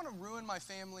 no, I want to ruin my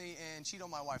family and cheat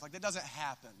on my wife. Like, that doesn't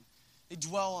happen. They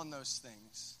dwell on those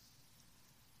things.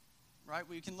 Right?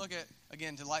 We can look at,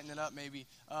 again, to lighten it up maybe,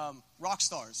 rock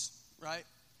stars, right?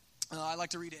 I like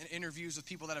to read interviews with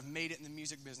people that have made it in the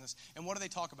music business. And what do they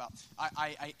talk about?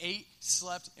 I ate,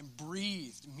 slept, and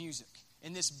breathed music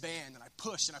in this band. And I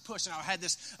pushed and I pushed. And I had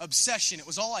this obsession. It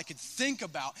was all I could think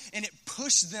about. And it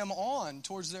pushed them on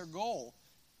towards their goal.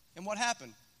 And what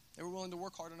happened? They were willing to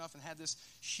work hard enough and had this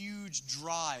huge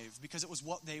drive because it was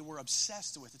what they were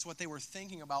obsessed with. It's what they were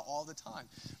thinking about all the time,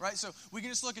 right? So we can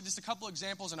just look at just a couple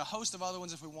examples and a host of other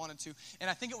ones if we wanted to. And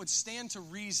I think it would stand to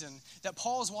reason that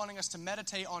Paul is wanting us to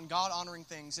meditate on God-honoring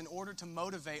things in order to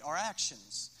motivate our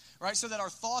actions, right? So that our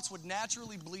thoughts would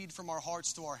naturally bleed from our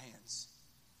hearts to our hands,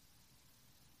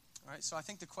 right? So I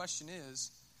think the question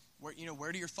is, where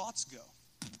do your thoughts go?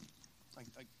 Like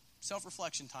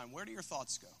self-reflection time, where do your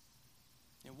thoughts go?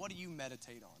 What do you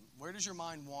meditate on? Where does your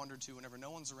mind wander to whenever no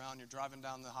one's around, you're driving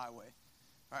down the highway?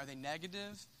 Are they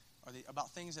negative? Are they about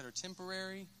things that are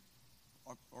temporary?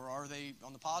 Or are they,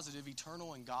 on the positive,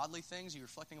 eternal and godly things? Are you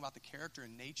reflecting about the character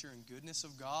and nature and goodness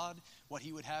of God? What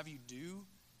he would have you do?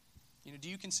 Do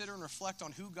you consider and reflect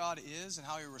on who God is and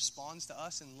how he responds to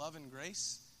us in love and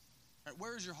grace? Right,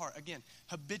 where is your heart? Again,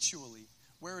 habitually,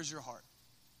 where is your heart?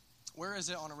 Where is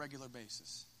it on a regular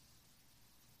basis?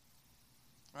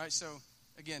 All right, so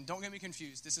again, don't get me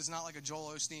confused. This is not like a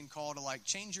Joel Osteen call to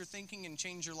change your thinking and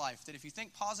change your life. That if you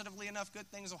think positively enough, good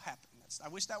things will happen. I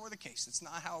wish that were the case. That's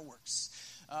not how it works,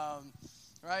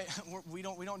 right? We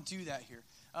don't do that here.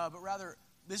 But rather,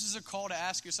 this is a call to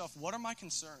ask yourself, what are my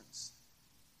concerns?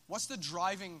 What's the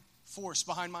driving force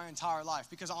behind my entire life?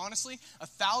 Because honestly,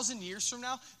 1,000 years from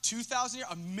now, 2,000 years,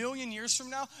 1,000,000 years from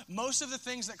now, most of the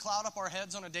things that cloud up our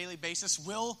heads on a daily basis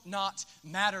will not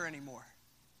matter anymore.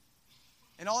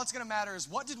 And all that's going to matter is,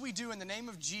 what did we do in the name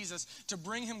of Jesus to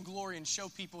bring him glory and show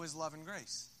people his love and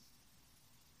grace?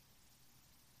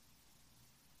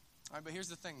 All right, but here's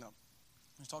the thing, though.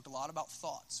 We've talked a lot about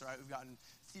thoughts, right? We've gotten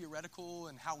theoretical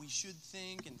and how we should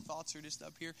think, and thoughts are just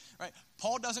up here, right?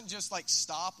 Paul doesn't just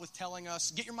stop with telling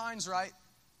us, get your minds right?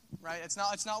 It's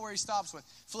not where he stops with.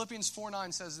 Philippians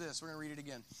 4:9 says this. We're going to read it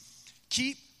again.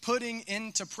 Keep putting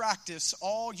into practice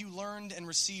all you learned and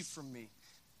received from me.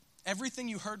 Everything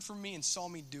you heard from me and saw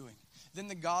me doing. Then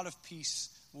the God of peace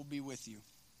will be with you.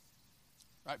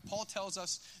 Right? Paul tells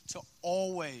us to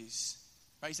always,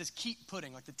 right? He says keep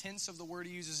putting, the tense of the word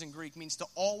he uses in Greek means to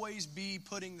always be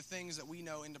putting the things that we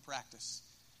know into practice.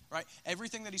 Right?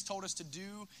 Everything that he's told us to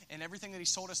do and everything that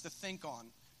he's told us to think on.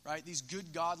 Right? These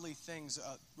good godly things,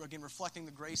 again, reflecting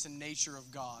the grace and nature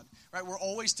of God. Right? We're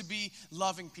always to be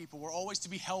loving people. We're always to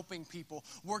be helping people,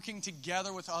 working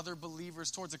together with other believers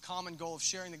towards a common goal of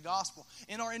sharing the gospel.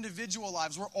 In our individual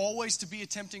lives, we're always to be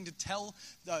attempting to tell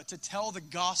the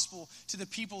gospel to the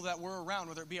people that we're around,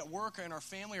 whether it be at work or in our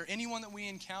family or anyone that we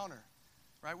encounter.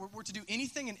 Right? We're to do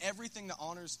anything and everything that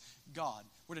honors God.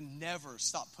 We're to never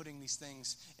stop putting these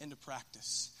things into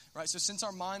practice. Right? So since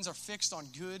our minds are fixed on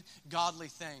good, godly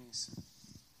things,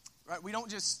 right?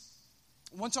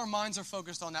 Once our minds are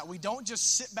focused on that, we don't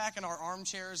just sit back in our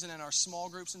armchairs and in our small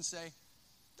groups and say,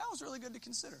 that was really good to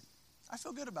consider. I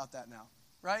feel good about that now.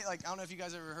 Right? I don't know if you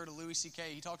guys ever heard of Louis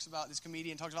C.K. This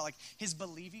comedian talks about his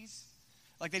believies.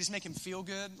 They just make him feel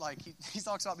good. He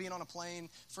talks about being on a plane,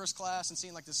 first class, and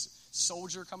seeing this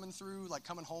soldier coming through,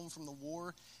 coming home from the war.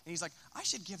 And he's like, I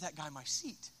should give that guy my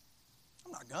seat.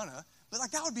 I'm not gonna, but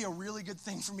that would be a really good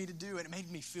thing for me to do, and it made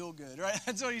me feel good, right?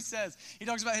 That's what he says. He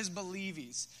talks about his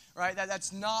believies, right?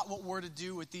 That's not what we're to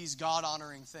do with these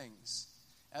God-honoring things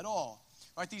at all,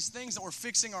 right? These things that we're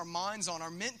fixing our minds on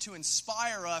are meant to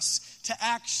inspire us to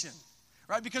action,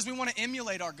 right? Because we want to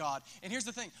emulate our God. And here's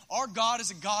the thing. Our God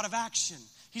is a God of action.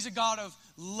 He's a God of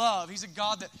love. He's a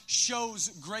God that shows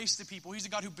grace to people. He's a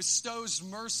God who bestows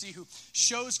mercy, who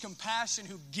shows compassion,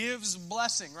 who gives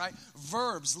blessing, right?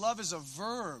 Verbs. Love is a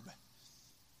verb.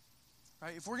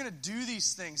 Right? If we're going to do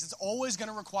these things, it's always going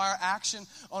to require action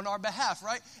on our behalf,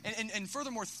 right? And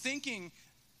furthermore, thinking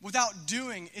without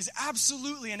doing is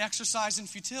absolutely an exercise in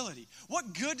futility.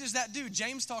 What good does that do?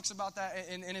 James talks about that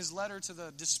in his letter to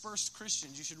the dispersed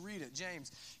Christians. You should read it.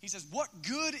 James, he says, what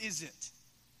good is it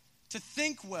to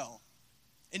think well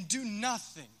and do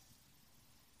nothing?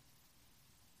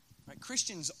 Right?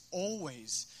 Christians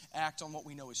always act on what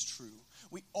we know is true.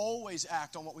 We always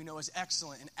act on what we know is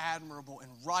excellent and admirable and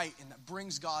right and that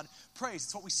brings God praise.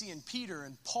 It's what we see in Peter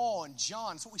and Paul and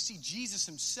John. It's what we see Jesus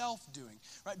himself doing.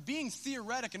 Right? Being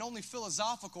theoretic and only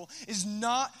philosophical is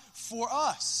not for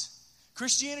us.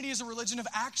 Christianity is a religion of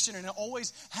action, and it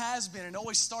always has been, and it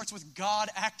always starts with God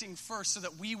acting first so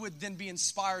that we would then be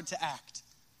inspired to act.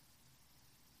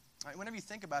 Right, whenever you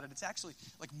think about it, it's actually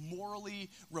like morally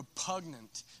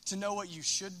repugnant to know what you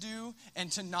should do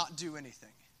and to not do anything.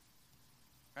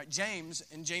 Right, James,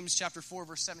 in James chapter 4,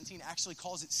 verse 17, actually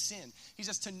calls it sin. He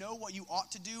says to know what you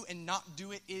ought to do and not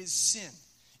do it is sin.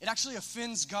 It actually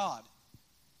offends God.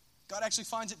 God actually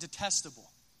finds it detestable.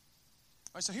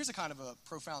 All right, so here's a kind of a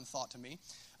profound thought to me.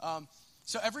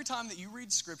 So every time that you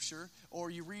read scripture or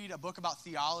you read a book about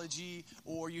theology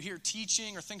or you hear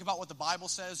teaching or think about what the Bible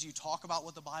says, you talk about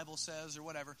what the Bible says or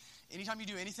whatever, anytime you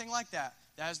do anything like that,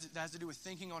 that has to do with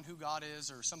thinking on who God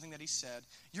is or something that he said,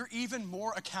 you're even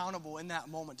more accountable in that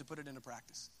moment to put it into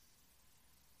practice.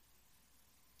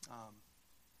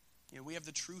 We have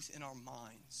the truth in our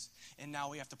minds, and now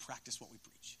we have to practice what we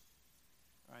preach.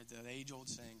 Right, the age-old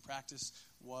saying, practice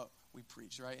what we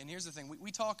preach, right? And here's the thing.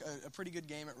 We talk a pretty good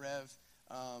game at Rev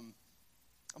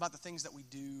about the things that we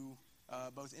do,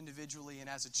 both individually and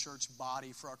as a church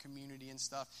body for our community and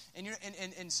stuff.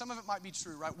 And some of it might be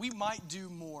true, right? We might do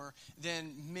more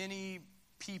than many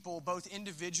people, both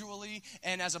individually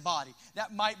and as a body.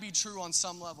 That might be true on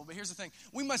some level. But here's the thing.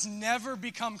 We must never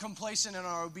become complacent in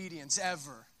our obedience,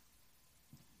 ever.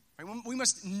 We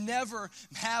must never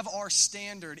have our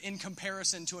standard in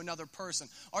comparison to another person.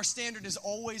 Our standard is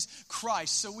always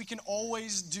Christ, so we can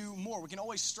always do more. We can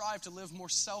always strive to live more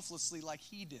selflessly like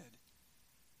he did.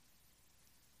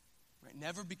 Right?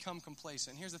 Never become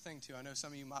complacent. And here's the thing, too. I know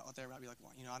some of you out there might be like,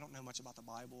 well, I don't know much about the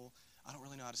Bible. I don't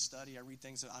really know how to study. I read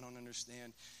things that I don't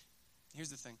understand.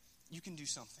 Here's the thing. You can do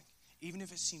something, even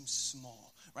if it seems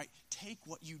small. Right? Take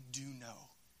what you do know.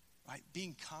 Right?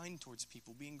 Being kind towards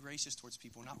people, being gracious towards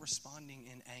people, not responding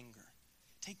in anger.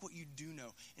 Take what you do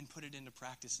know and put it into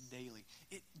practice daily.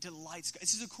 It delights God.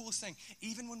 This is the coolest thing.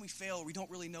 Even when we fail or we don't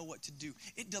really know what to do,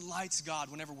 it delights God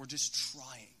whenever we're just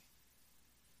trying.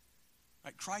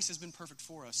 Right? Christ has been perfect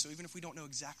for us, so even if we don't know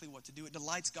exactly what to do, it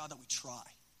delights God that we try.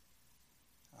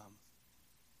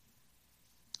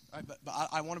 But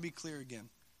I want to be clear again.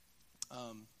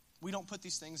 We don't put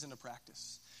these things into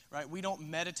practice. Right? We don't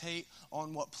meditate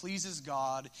on what pleases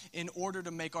God in order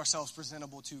to make ourselves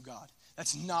presentable to God.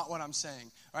 That's not what I'm saying.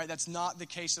 Right? That's not the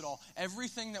case at all.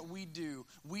 Everything that we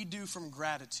do from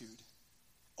gratitude.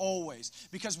 Always.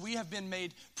 Because we have been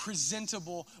made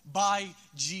presentable by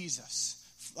Jesus,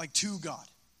 like to God.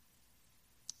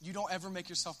 You don't ever make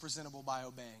yourself presentable by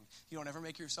obeying. You don't ever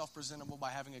make yourself presentable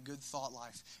by having a good thought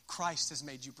life. Christ has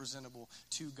made you presentable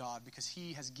to God because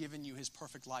he has given you his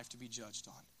perfect life to be judged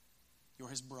on. You're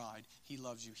his bride. He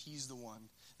loves you. He's the one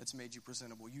that's made you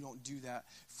presentable. You don't do that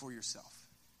for yourself.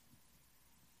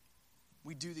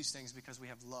 We do these things because we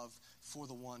have love for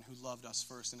the one who loved us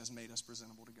first and has made us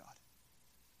presentable to God.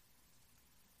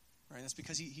 Right? That's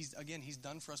because he's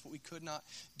done for us what we could not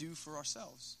do for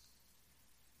ourselves.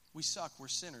 We suck. We're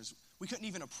sinners. We couldn't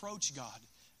even approach God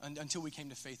until we came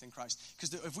to faith in Christ.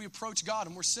 Because if we approach God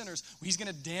and we're sinners, he's going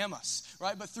to damn us,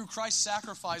 right? But through Christ's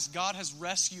sacrifice, God has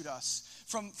rescued us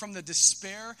from the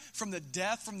despair, from the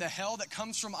death, from the hell that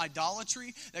comes from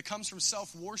idolatry, that comes from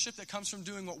self-worship, that comes from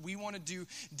doing what we want to do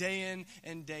day in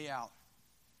and day out.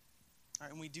 All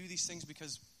right, and we do these things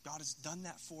because God has done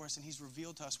that for us, and he's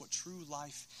revealed to us what true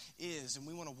life is, and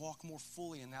we want to walk more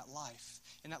fully in that life.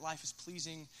 And that life is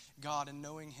pleasing God and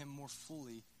knowing him more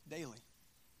fully daily.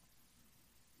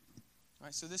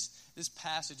 Right, so this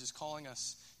passage is calling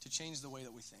us to change the way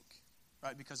that we think,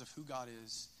 right, because of who God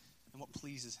is and what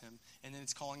pleases him. And then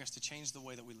it's calling us to change the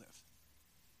way that we live.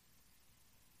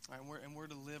 Right, and we're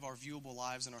to live our viewable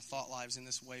lives and our thought lives in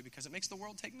this way because it makes the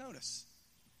world take notice.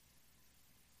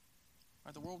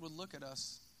 Right, the world would look at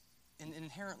us and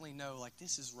inherently know, like,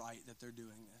 this is right that they're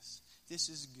doing this. This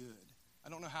is good. I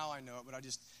don't know how I know it, but I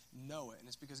just know it. And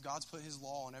it's because God's put his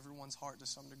law on everyone's heart to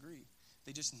some degree.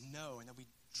 They just know, and they'll be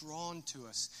drawn to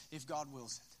us if God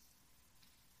wills it.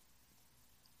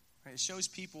 Right? It shows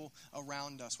people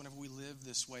around us whenever we live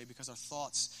this way because our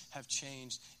thoughts have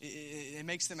changed. It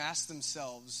makes them ask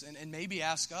themselves and maybe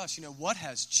ask us, what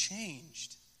has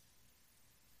changed?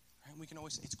 Right? we can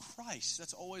always say, it's Christ.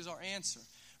 That's always our answer,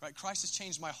 right? Christ has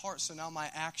changed my heart, so now my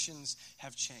actions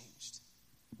have changed.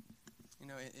 You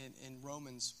know, in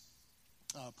Romans,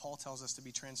 Paul tells us to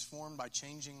be transformed by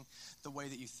changing the way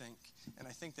that you think. And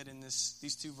I think that in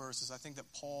these two verses, I think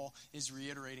that Paul is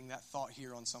reiterating that thought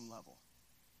here on some level.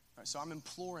 Right, so I'm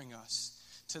imploring us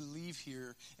to leave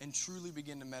here and truly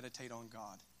begin to meditate on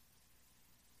God.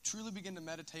 Truly begin to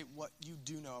meditate what you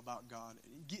do know about God.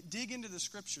 Dig into the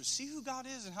scriptures. See who God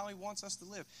is and how he wants us to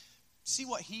live. See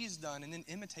what he's done and then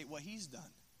imitate what he's done.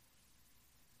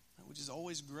 Right, which is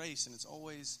always grace and it's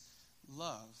always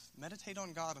love. Meditate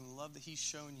on God and the love that he's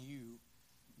shown you.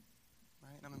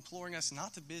 Right? And I'm imploring us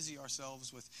not to busy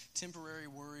ourselves with temporary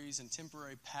worries and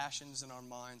temporary passions in our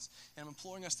minds. And I'm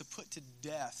imploring us to put to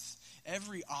death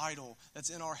every idol that's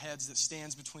in our heads that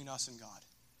stands between us and God.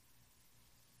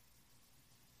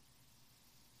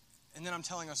 And then I'm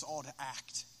telling us all to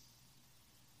act.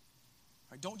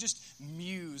 Right? Don't just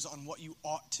muse on what you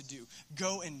ought to do.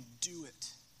 Go and do it.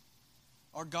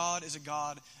 Our God is a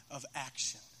God of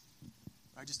action.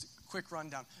 Right? Just a quick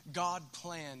rundown. God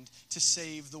planned to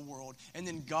save the world. And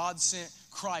then God sent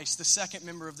Christ, the second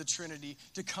member of the Trinity,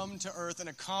 to come to earth and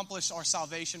accomplish our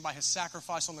salvation by his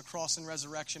sacrifice on the cross and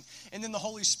resurrection. And then the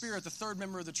Holy Spirit, the third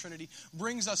member of the Trinity,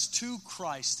 brings us to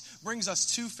Christ, brings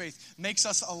us to faith, makes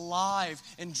us alive,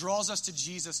 and draws us to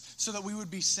Jesus so that we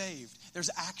would be saved. There's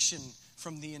action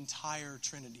from the entire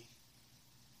Trinity.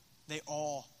 They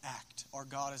all act. Our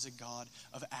God is a God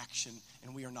of action,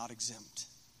 and we are not exempt.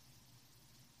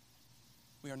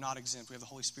 We are not exempt. We have the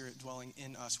Holy Spirit dwelling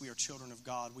in us. We are children of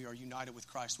God. We are united with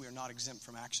Christ. We are not exempt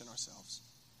from action ourselves.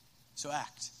 So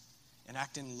act, and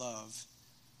act in love,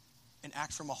 and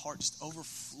act from a heart just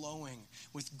overflowing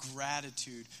with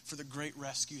gratitude for the great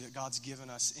rescue that God's given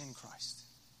us in Christ.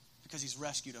 Because he's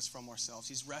rescued us from ourselves.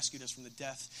 He's rescued us from the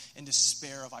death and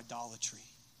despair of idolatry.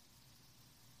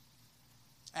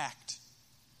 Act.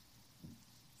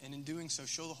 And in doing so,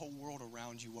 show the whole world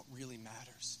around you what really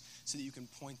matters, so that you can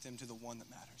point them to the one that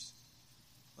matters.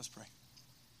 Let's pray.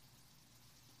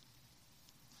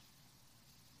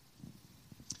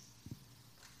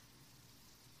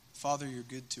 Father, you're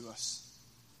good to us.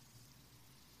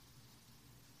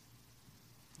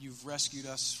 You've rescued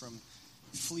us from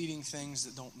fleeting things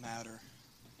that don't matter.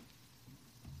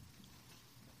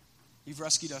 You've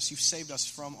rescued us. You've saved us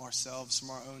from ourselves,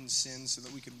 from our own sins, so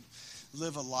that we could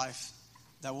live a life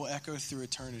that will echo through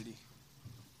eternity.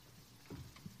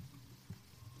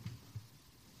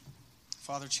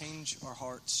 Father, change our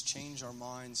hearts, change our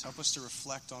minds. Help us to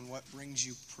reflect on what brings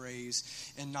you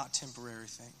praise and not temporary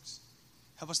things.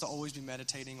 Help us to always be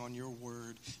meditating on your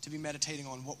word, to be meditating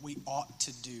on what we ought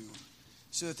to do,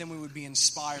 so that then we would be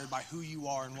inspired by who you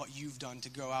are and what you've done to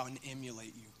go out and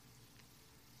emulate you.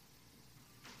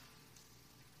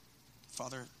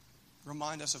 Father,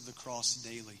 remind us of the cross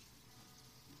daily,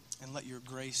 and let your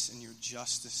grace and your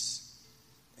justice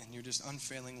and your just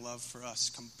unfailing love for us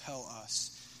compel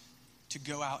us to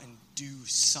go out and do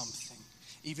something,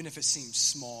 even if it seems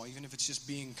small, even if it's just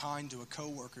being kind to a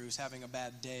coworker who's having a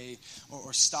bad day,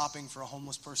 or stopping for a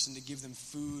homeless person to give them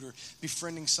food, or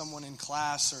befriending someone in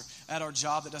class or at our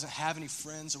job that doesn't have any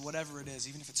friends, or whatever it is,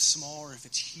 even if it's small or if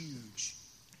it's huge,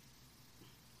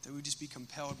 that we just be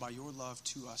compelled by your love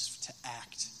to us to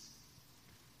act.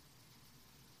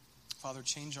 Father,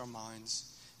 change our minds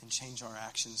and change our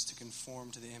actions to conform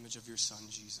to the image of your Son,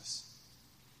 Jesus.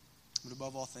 But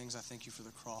above all things, I thank you for the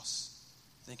cross.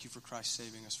 Thank you for Christ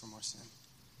saving us from our sin.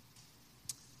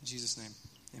 In Jesus' name,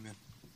 amen.